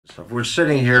So we're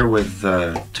sitting here with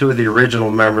two of the original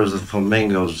members of the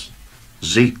Flamingos,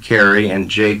 Zeke Carey and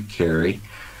Jake Carey.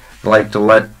 I'd like to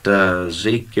let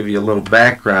Zeke give you a little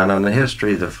background on the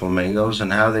history of the Flamingos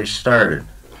and how they started.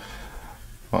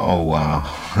 Oh,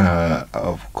 wow.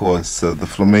 Of course, the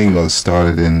Flamingos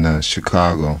started in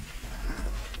Chicago.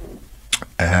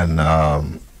 And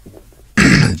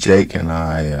Jake and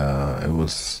I, it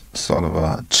was sort of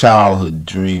a childhood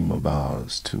dream of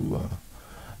ours to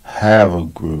have a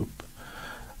group.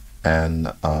 And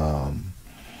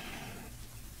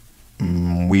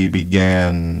we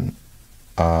began,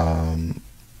 our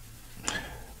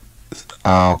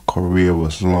career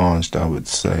was launched, I would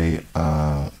say,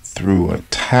 through a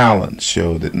talent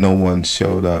show that no one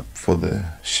showed up for the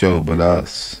show but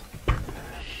us.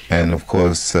 And of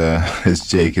course, as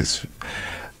Jake has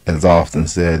often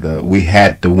said, we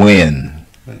had to win.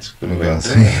 That's good.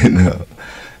 Because, you know.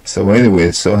 So anyway,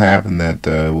 it so happened that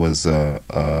there was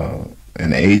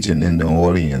an agent in the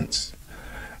audience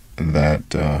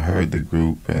that heard the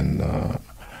group and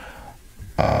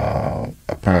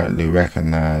apparently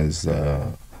recognized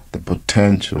the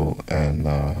potential, and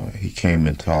he came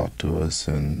and talked to us,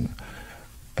 and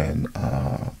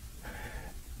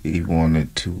he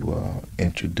wanted to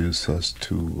introduce us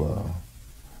to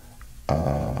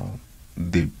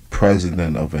the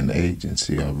president of an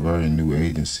agency, a very new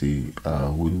agency,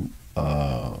 who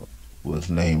was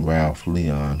named Ralph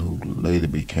Leon, who later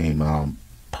became our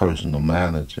personal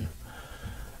manager.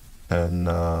 And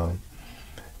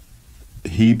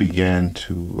he began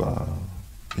to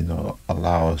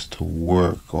allow us to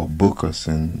work or book us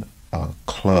in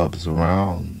clubs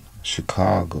around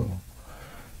Chicago.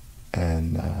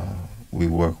 And we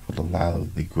worked with a lot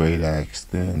of the great acts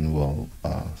then.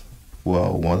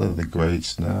 Well, one of the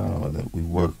greats now that we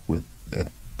worked with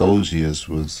at those years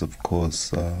was, of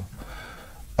course,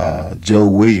 Joe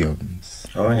Williams.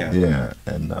 Oh, yeah. Yeah,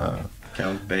 and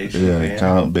Count Basie. Yeah,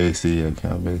 Count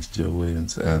Basie, Joe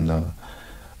Williams. And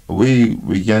we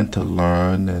began to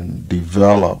learn and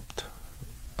developed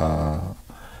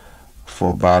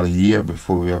for about a year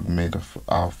before we ever made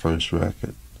our first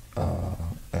record.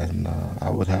 And I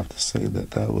would have to say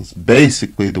that was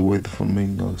basically the way the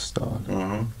Flamingos started.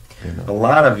 Mm-hmm. You know? A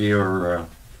lot of your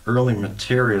early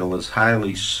material is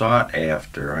highly sought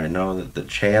after. I know that the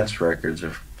chance records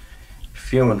are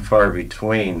few and far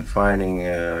between. Finding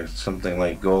something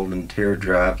like Golden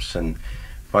Teardrops and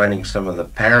finding some of the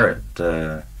Parrot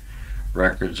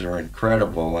records are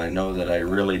incredible. I know that I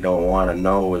Really Don't Want to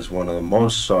Know is one of the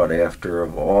most sought after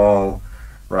of all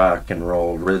rock and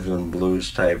roll, rhythm and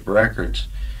blues type records.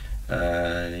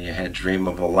 You had Dream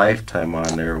of a Lifetime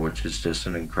on there, which is just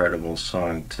an incredible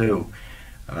song too.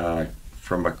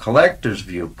 From a collector's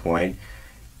viewpoint,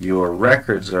 your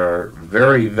records are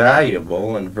very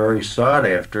valuable and very sought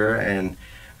after, and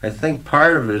I think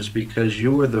part of it is because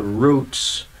you were the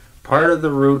roots, part of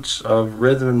the roots of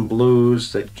rhythm and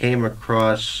blues that came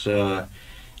across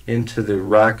into the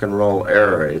rock and roll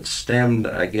era. It stemmed,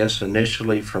 I guess,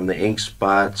 initially from the Ink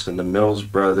Spots and the Mills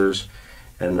Brothers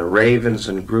and the Ravens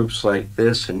and groups like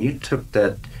this, and you took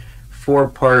that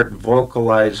four-part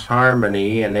vocalized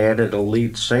harmony and added a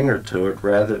lead singer to it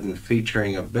rather than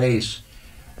featuring a bass.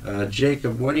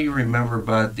 Jacob, what do you remember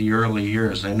about the early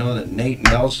years? I know that Nate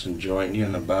Nelson joined you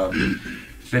in about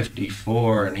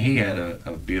 54, and he had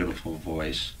a beautiful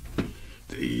voice.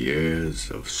 The years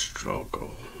of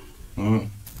struggle. I'm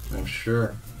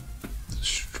sure.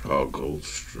 Struggle.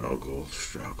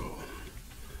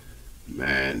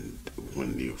 Man,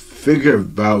 when you figure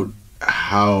about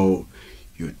how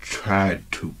you tried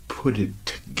to put it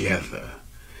together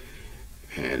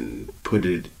and put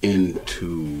it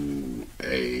into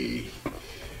a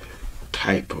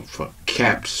type of a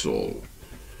capsule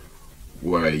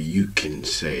where you can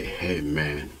say, hey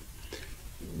man,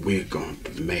 we're going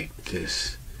to make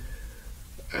this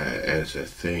as a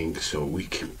thing so we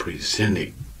can present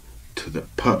it to the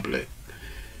public.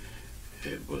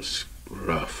 It was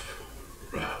rough.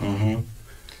 Mm-hmm.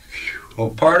 Well,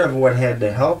 part of what had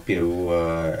to help you,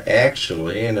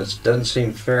 actually, and it doesn't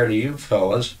seem fair to you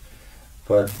fellas,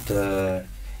 but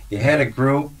you had a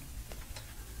group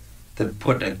that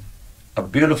put a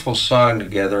beautiful song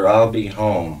together, I'll Be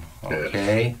Home,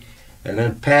 okay? Yes. And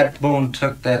then Pat Boone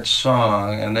took that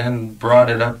song and then brought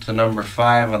it up to number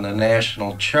 5 on the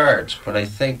national charts, but I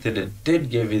think that it did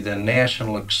give you the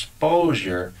national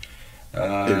exposure.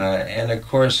 And of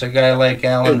course, a guy like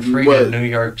Alan Freed in New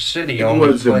York City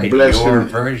only played your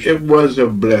version. It was a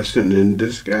blessing in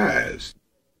disguise.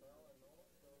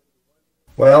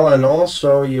 Well, and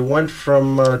also you went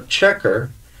from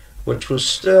Checker, which was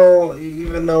still,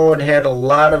 even though it had a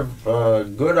lot of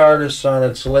good artists on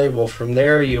its label, from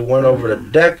there you went over to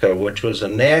Decca, which was a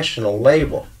national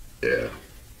label. Yeah.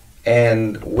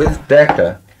 And with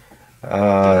Decca,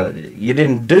 you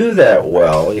didn't do that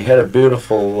well. You had a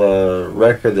beautiful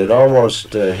record that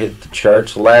almost hit the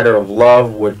charts, Ladder of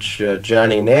Love, which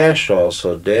Johnny Nash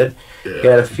also did. Yeah. You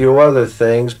had a few other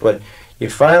things, but you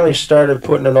finally started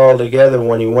putting it all together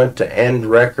when you went to End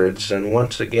Records, and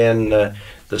once again,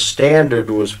 the Standard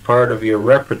was part of your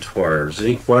repertoire.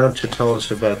 Zeke, why don't you tell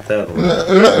us about that a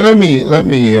little? Let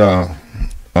me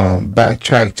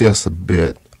backtrack just a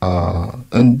bit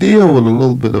and deal with a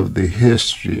little bit of the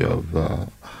history of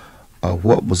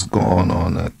what was going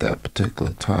on at that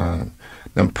particular time.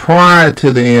 Now, prior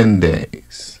to the end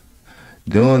days,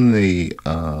 during the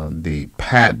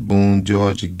Pat Boone,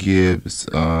 Georgia Gibbs,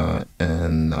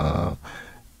 and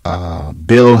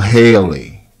Bill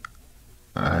Haley,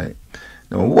 all right.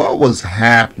 Now, what was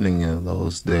happening in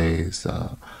those days?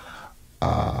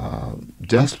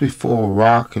 Just before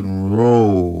rock and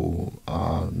roll,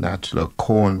 naturally a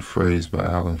corn phrase by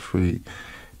Alan Freed,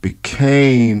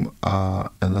 became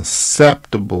an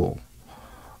acceptable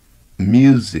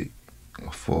music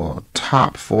for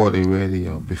top 40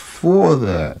 radio. Before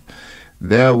that,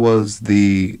 there was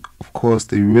of course,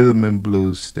 the rhythm and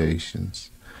blues stations,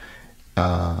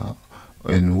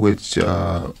 in which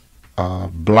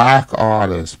black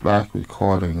artists, black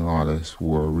recording artists,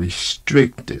 were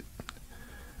restricted,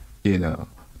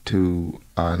 to,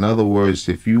 in other words,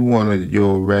 if you wanted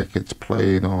your records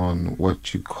played on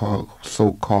what you call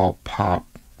so-called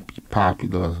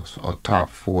popular or top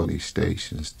 40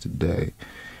 stations today,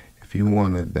 if you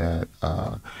wanted that,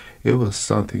 it was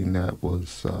something that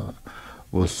was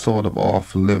sort of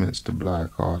off limits to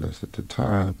black artists at the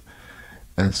time.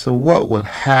 And so what would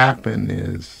happen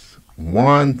is,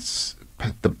 once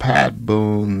the Pat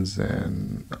Boones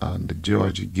and the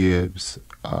Georgia Gibbs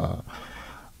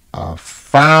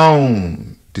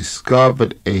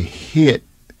discovered a hit,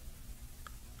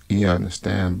 you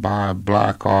understand, by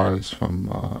black artists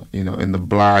from, in the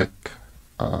black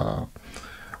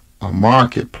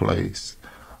marketplace,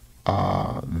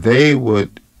 they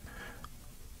would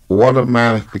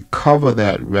automatically cover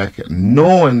that record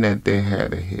knowing that they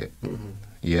had a hit. Mm-hmm.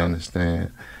 You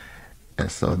understand? And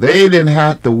so they didn't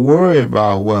have to worry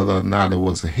about whether or not it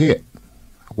was a hit,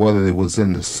 whether it was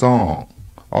in the song.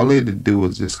 All they had to do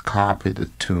was just copy the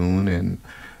tune, and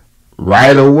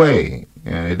right away,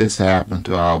 this happened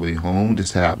to I'll Be Home,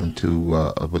 this happened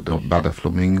to by the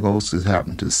Flamingos, this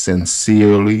happened to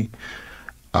Sincerely,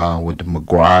 with the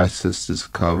McGuire sisters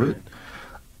covered,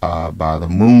 by the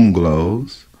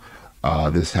Moonglows.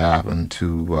 This happened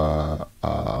to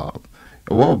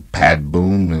Pat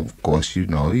Boone, of course, he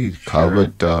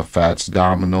covered Fats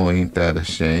Domino, Ain't That a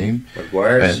Shame.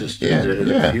 McGuire sisters did it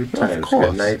a few times. Of course.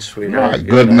 Good Night, Sweetheart. Right.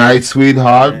 Good Night,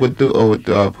 Sweetheart, with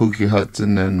Pookie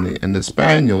Hudson and the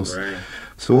Spaniels. Right.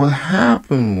 So what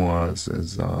happened was,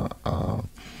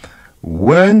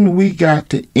 when we got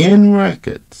to End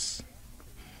Records,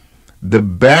 the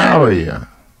barrier,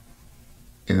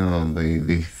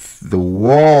 the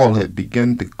wall had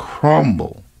begun to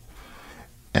crumble.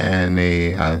 And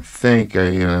I think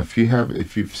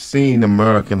if you've seen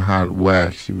American Hot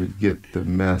Wax, you would get the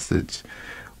message.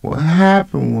 What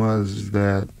happened was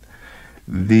that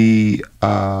the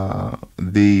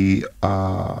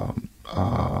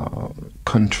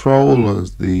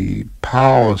controllers, the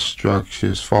power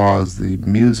structure as far as the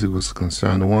music was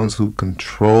concerned, the ones who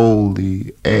control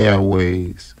the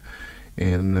airways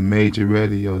in the major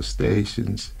radio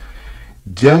stations,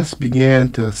 just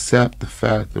began to accept the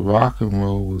fact that rock and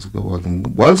roll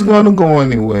wasn't going to go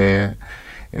anywhere.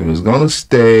 It was going to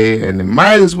stay, and they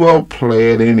might as well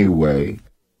play it anyway.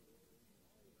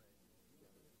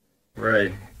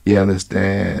 Right. You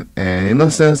understand? And in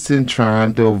a sense, in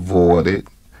trying to avoid it,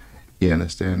 you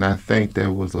understand? I think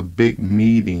there was a big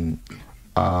meeting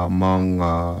among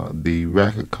the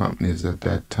record companies at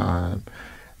that time.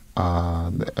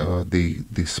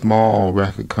 The small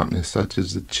record companies such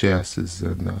as the Chesses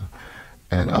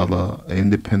and other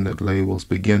independent labels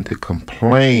begin to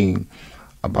complain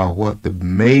about what the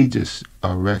major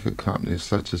record companies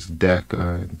such as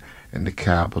Decca and the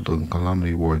Capitol and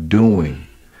Columbia were doing.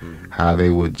 Mm-hmm. How they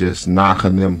were just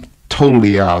knocking them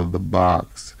totally out of the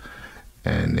box,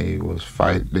 and they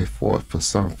fought for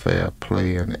some fair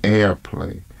play and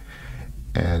airplay.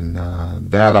 And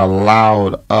that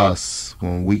allowed us,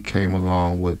 when we came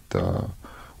along with,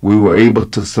 we were able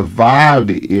to survive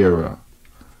the era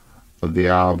of the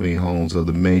Albany Homes, of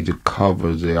the major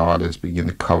covers the artists began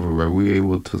to cover, where we were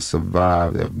able to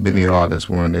survive that many artists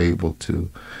weren't able to.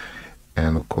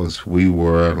 and of course we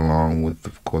were, along with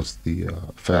of course the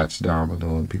Fats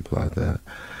Domino and people like that.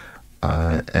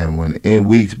 And when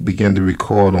we began to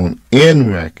record on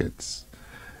N records,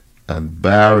 a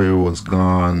barrier was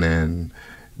gone, and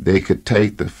they could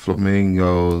take the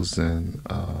Flamingos and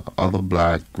other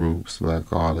black groups,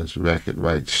 black artists, record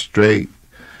right straight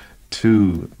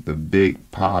to the big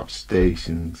pop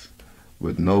stations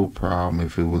with no problem.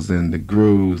 If it was in the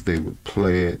grooves, they would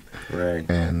play it. Right.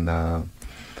 And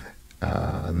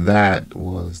that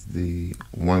was the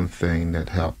one thing that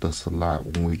helped us a lot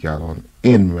when we got on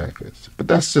N records. But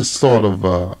that's just sort of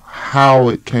how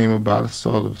it came about. It's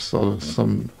sort of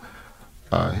some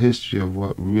history of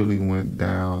what really went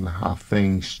down, how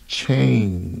things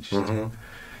changed,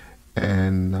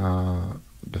 and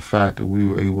the fact that we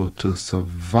were able to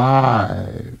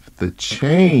survive the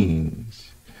change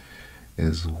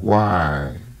is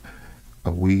why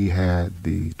we had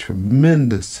the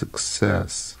tremendous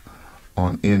success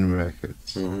on N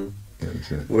Records.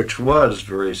 Which was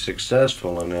very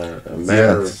successful in a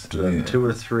matter of 2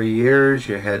 or 3 years.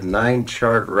 You had 9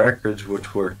 chart records,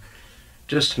 which were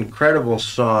just incredible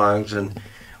songs, and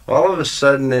all of a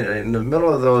sudden, in the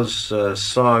middle of those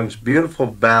songs, beautiful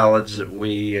ballads that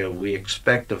we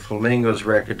expect a Flamingos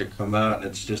record to come out, and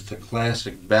it's just a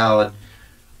classic ballad.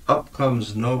 Up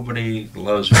comes Nobody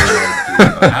Loves Me Like You.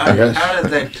 How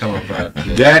did that come about?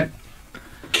 That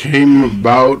came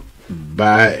about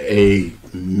by a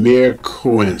mere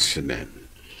coincidence.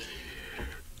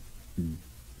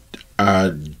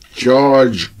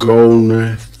 George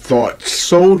Goldner thought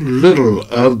so little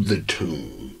of the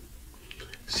tune.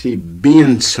 See,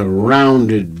 being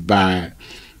surrounded by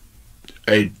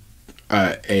a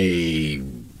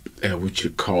what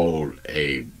you call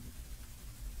a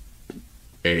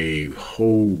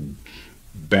whole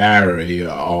barrier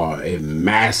or a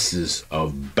masses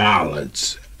of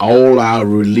ballads. All our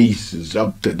releases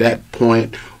up to that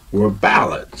point were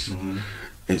ballads.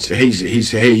 And so he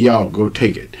said, hey, y'all, go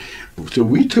take it. So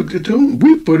we took the tune,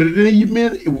 we put it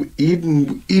in.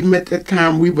 Even at that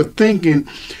time, we were thinking,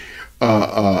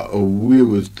 in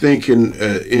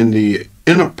the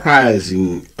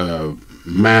enterprising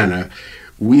manner.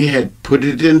 We had put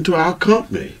it into our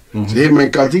company. So, hey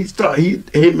man, cause he thought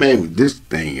hey man, this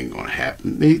thing ain't gonna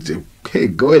happen. He said, hey,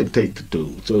 go ahead and take the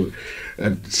tune. So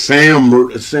Sam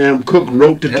Cooke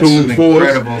wrote the tune for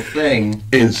us. That's an incredible thing.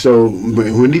 And so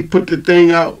when he put the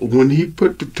thing out, when he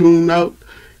put the tune out,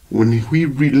 when we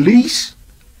released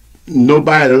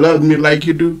Nobody Loves Me Like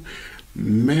You Do,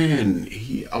 man,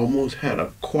 he almost had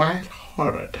a quiet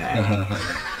heart attack.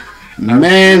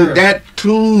 Man, sure. That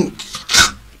tune,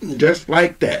 just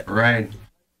like that. Right.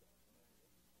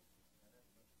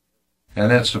 And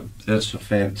that's a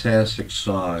fantastic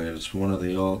song. It's one of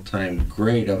the all-time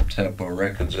great up-tempo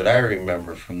records that I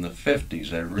remember from the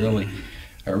 50s. I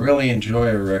really enjoy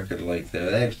a record like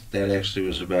that. That actually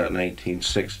was about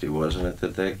 1960, wasn't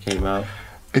it, that came out?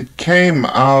 It came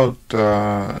out,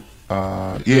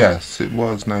 yes, it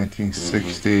was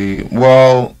 1960.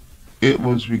 Well, it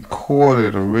was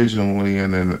recorded originally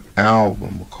in an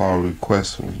album called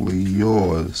Requestfully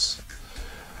Yours.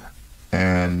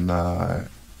 And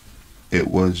it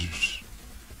was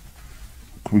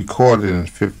recorded in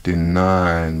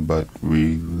 59, but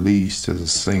released as a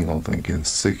single, I think, in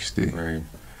 60. Right.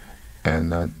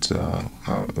 And that's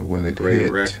when it great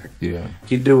hit. Record. Yeah.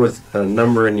 You do a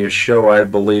number in your show, I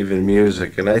Believe in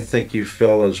Music, and I think you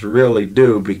fellas really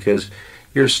do, because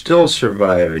you're still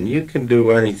surviving. You can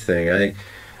do anything.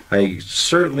 I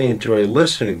certainly enjoy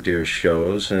listening to your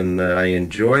shows, and I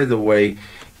enjoy the way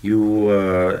you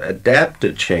adapt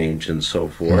to change and so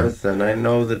forth, and I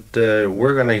know that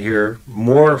we're going to hear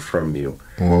more from you.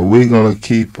 Well, we're going to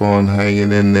keep on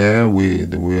hanging in there. We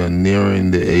are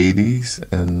nearing the 80s,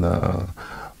 and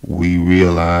we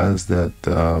realize that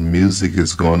music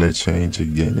is going to change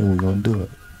again, and we're going to do it.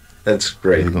 That's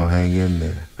great. We're going to hang in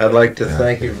there. I'd like to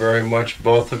thank you very much,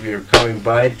 both of you, for coming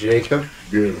by. Jacob,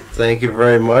 yeah. Thank you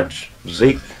very much.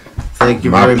 Zeke, thank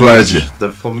you My very pleasure. much.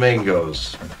 The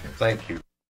Flamingos, thank you.